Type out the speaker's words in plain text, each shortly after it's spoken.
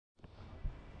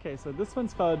Okay, so this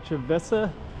one's called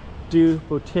Travessa do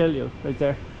Botelho right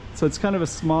there. So it's kind of a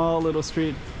small little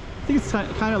street. I think it's kind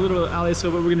of a little alley, so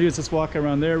what we're gonna do is just walk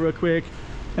around there real quick,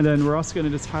 and then we're also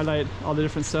gonna just highlight all the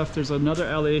different stuff. There's another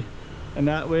alley and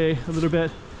that way a little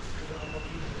bit,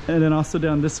 and then also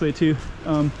down this way too.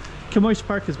 Camões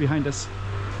Park is behind us.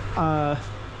 But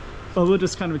we'll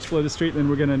just kind of explore the street, and then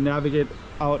we're gonna navigate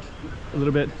out a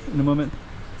little bit in a moment.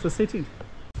 So stay tuned.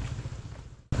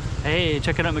 Hey,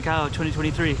 check it out, Macau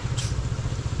 2023.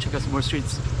 Check out some more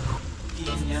streets.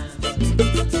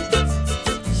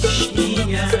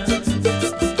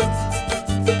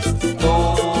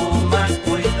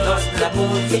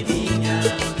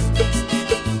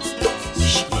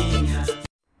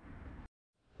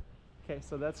 Okay,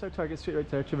 so that's our target street right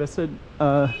there, Travessa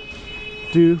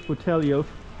do Botelho.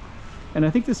 And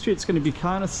I think this street's going to be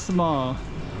kind of small,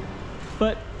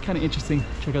 but kind of interesting.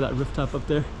 Check out that rooftop up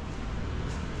there.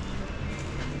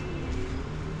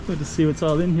 Good to see what's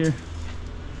all in here.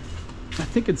 I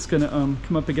think it's gonna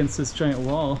come up against this giant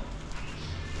wall.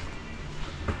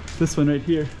 This one right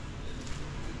here.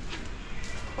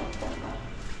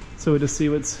 So we'll just see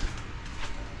what's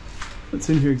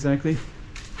in here exactly.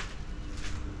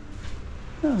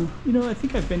 Oh, you know, I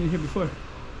think I've been in here before.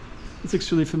 This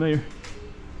looks really familiar,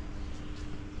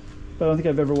 but I don't think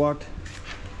I've ever walked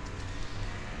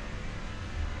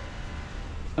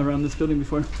around this building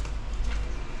before.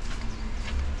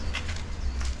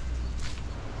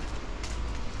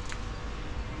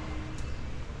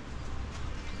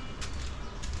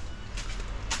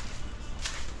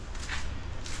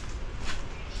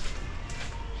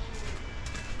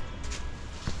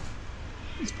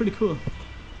 It's pretty cool.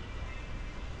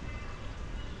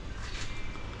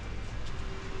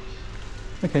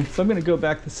 Okay, so I'm gonna go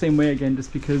back the same way again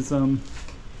just because I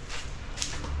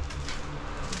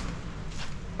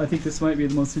think this might be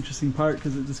the most interesting part,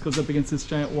 because it just goes up against this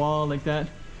giant wall like that,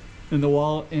 and the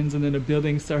wall ends and then a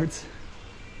building starts.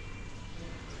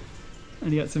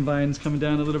 And you got some vines coming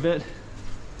down a little bit.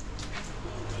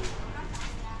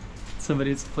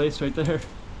 Somebody's place right there.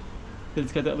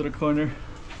 It's got that little corner.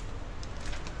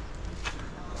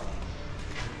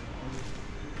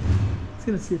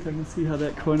 I'm gonna see if I can see how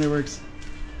that corner works.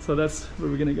 So that's where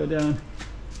we're gonna go down.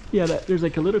 Yeah, there's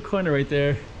like a little corner right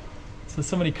there. So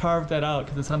somebody carved that out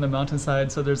because it's on the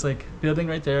mountainside. So there's like building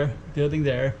right there, building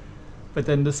there, but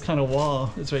then this kind of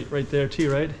wall is right there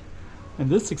too, right? And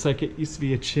this looks like it used to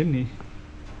be a chimney.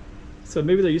 So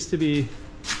maybe there used to be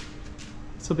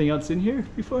something else in here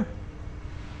before.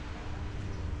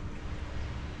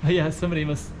 Oh yeah, somebody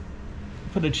must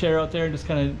put a chair out there and just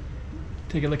kind of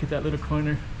take a look at that little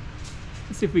corner.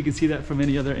 Let's see if we can see that from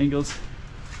any other angles.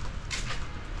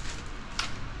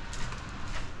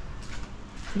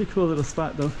 Pretty cool little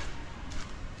spot though.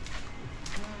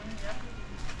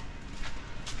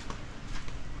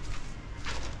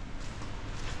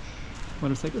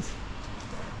 Motorcycles.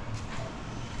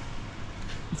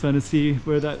 Just want to see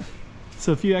where that.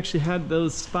 So if you actually had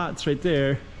those spots right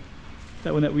there,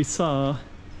 that one that we saw,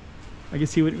 I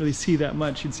guess you wouldn't really see that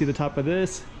much. You'd see the top of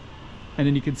this, and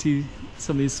then you can see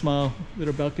some of these small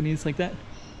little balconies like that.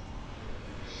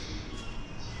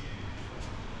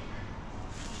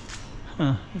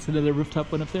 Huh, that's another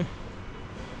rooftop one up there.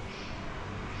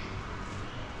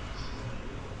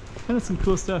 Kind of some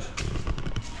cool stuff.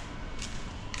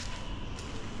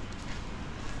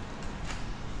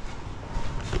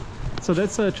 So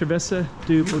that's Travessa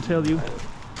do Botelho.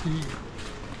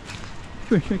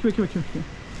 Come here.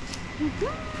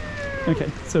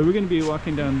 Okay, so we're going to be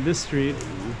walking down this street,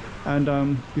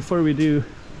 and before we do,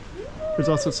 there's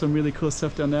also some really cool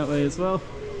stuff down that way as well.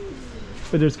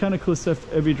 But there's kind of cool stuff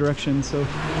every direction, so.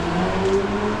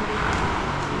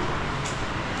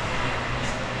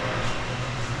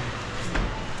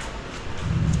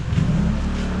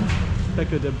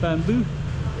 Beco de bamboo.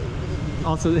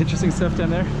 Also interesting stuff down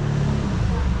there.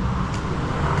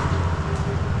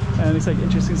 And it looks like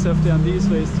interesting stuff down these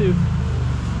ways too.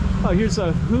 Oh, here's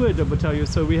a Rua de Botelho.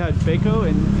 So we had Beco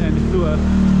and Rua.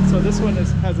 So this one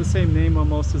has the same name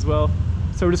almost as well.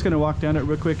 So we're just going to walk down it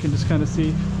real quick and just kind of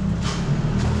see.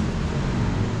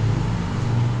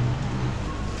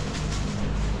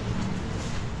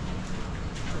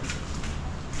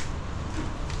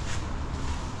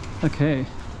 Okay.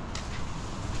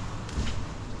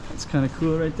 That's kind of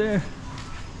cool right there.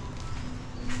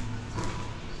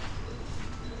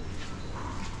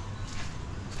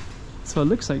 So it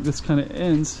looks like this kind of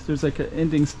ends. There's like an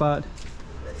ending spot.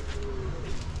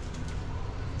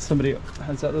 Somebody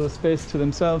has that little space to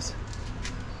themselves.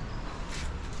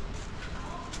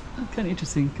 Kind of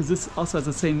interesting because this also has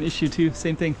the same issue too,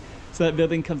 same thing. So that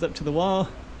building comes up to the wall.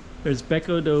 There's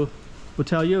Beco do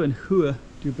Botelho and Rua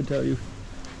do Botelho.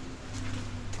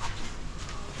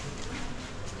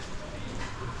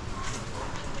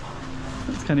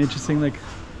 It's kind of interesting, like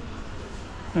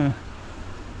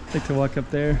like to walk up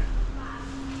there.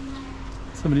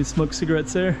 Somebody smokes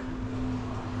cigarettes there.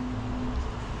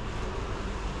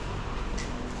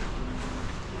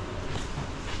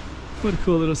 What a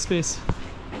cool little space.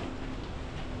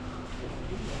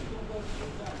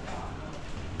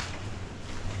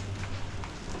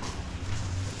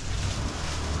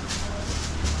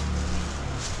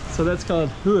 So that's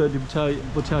called Rua de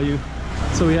Botelho.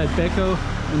 So we had Beco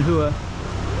and Rua.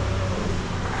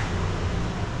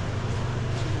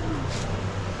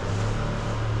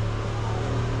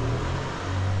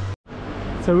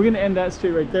 So we're gonna end that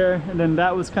street right there, and then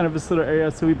that was kind of this little area.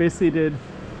 So we basically did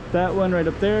that one right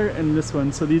up there and this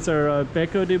one. So these are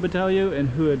Beco de Botelho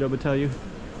and Rua de Botelho.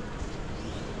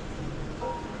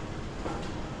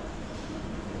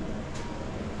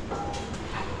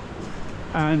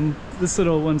 And this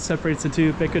little one separates the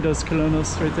two, Beco dos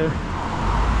Colonos right there.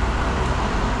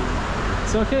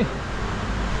 So okay,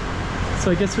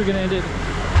 so I guess we're gonna end it.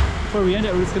 Before we end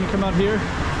it, we're just gonna come out here,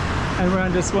 and we're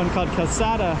on this one called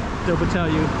Calçada do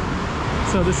Botelho.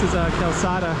 So this is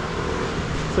Calçada.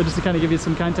 So just to kind of give you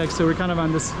some context, so we're kind of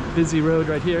on this busy road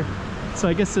right here. So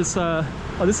I guess this,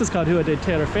 this is called Rua de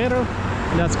Terra-Ferro,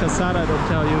 and that's Calçada do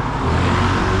Botelho.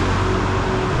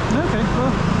 Okay,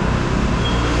 well,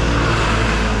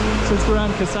 since we're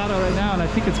on Calçada right now, and I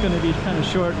think it's going to be kind of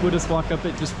short, we'll just walk up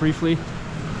it just briefly,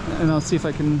 and I'll see if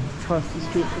I can cross the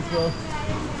street as well.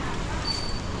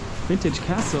 Vintage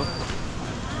castle.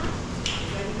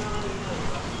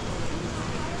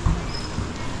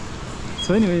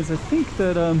 So anyways, I think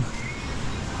that I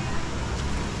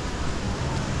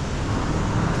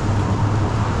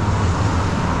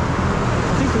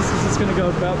think this is just going to go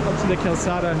about up to the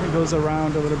Calçada. It goes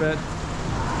around a little bit.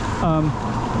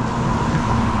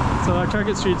 So our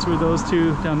target streets were those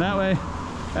two down that way,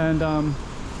 and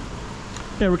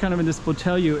yeah, we're kind of in this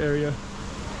Botelho area.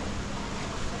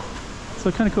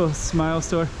 So kind of cool smile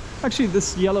store. Actually,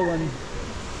 this yellow one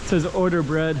says order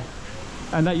bread.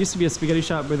 And that used to be a spaghetti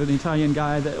shop with an Italian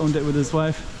guy that owned it with his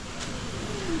wife.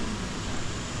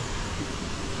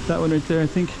 That one right there, I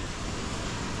think.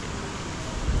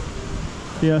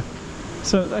 Yeah.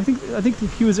 So I think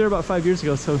he was there about 5 years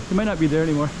ago, so he might not be there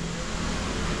anymore.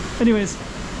 Anyways,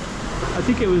 I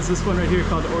think it was this one right here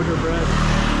called Order Bread.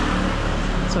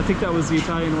 So I think that was the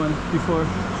Italian one before.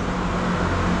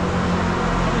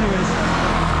 Anyways.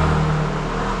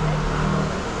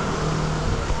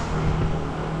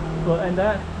 We'll end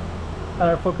that, and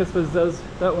our focus was those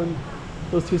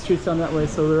two streets down that way.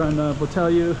 So we're on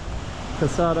Botelho,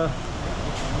 Calçada,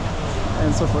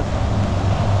 and so forth.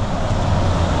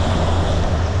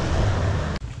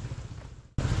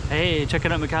 Hey, check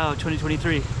it out, Macau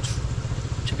 2023.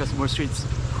 Check out some more streets.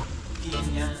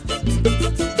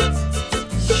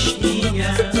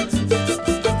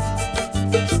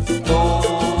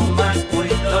 Toma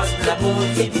cuidado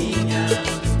la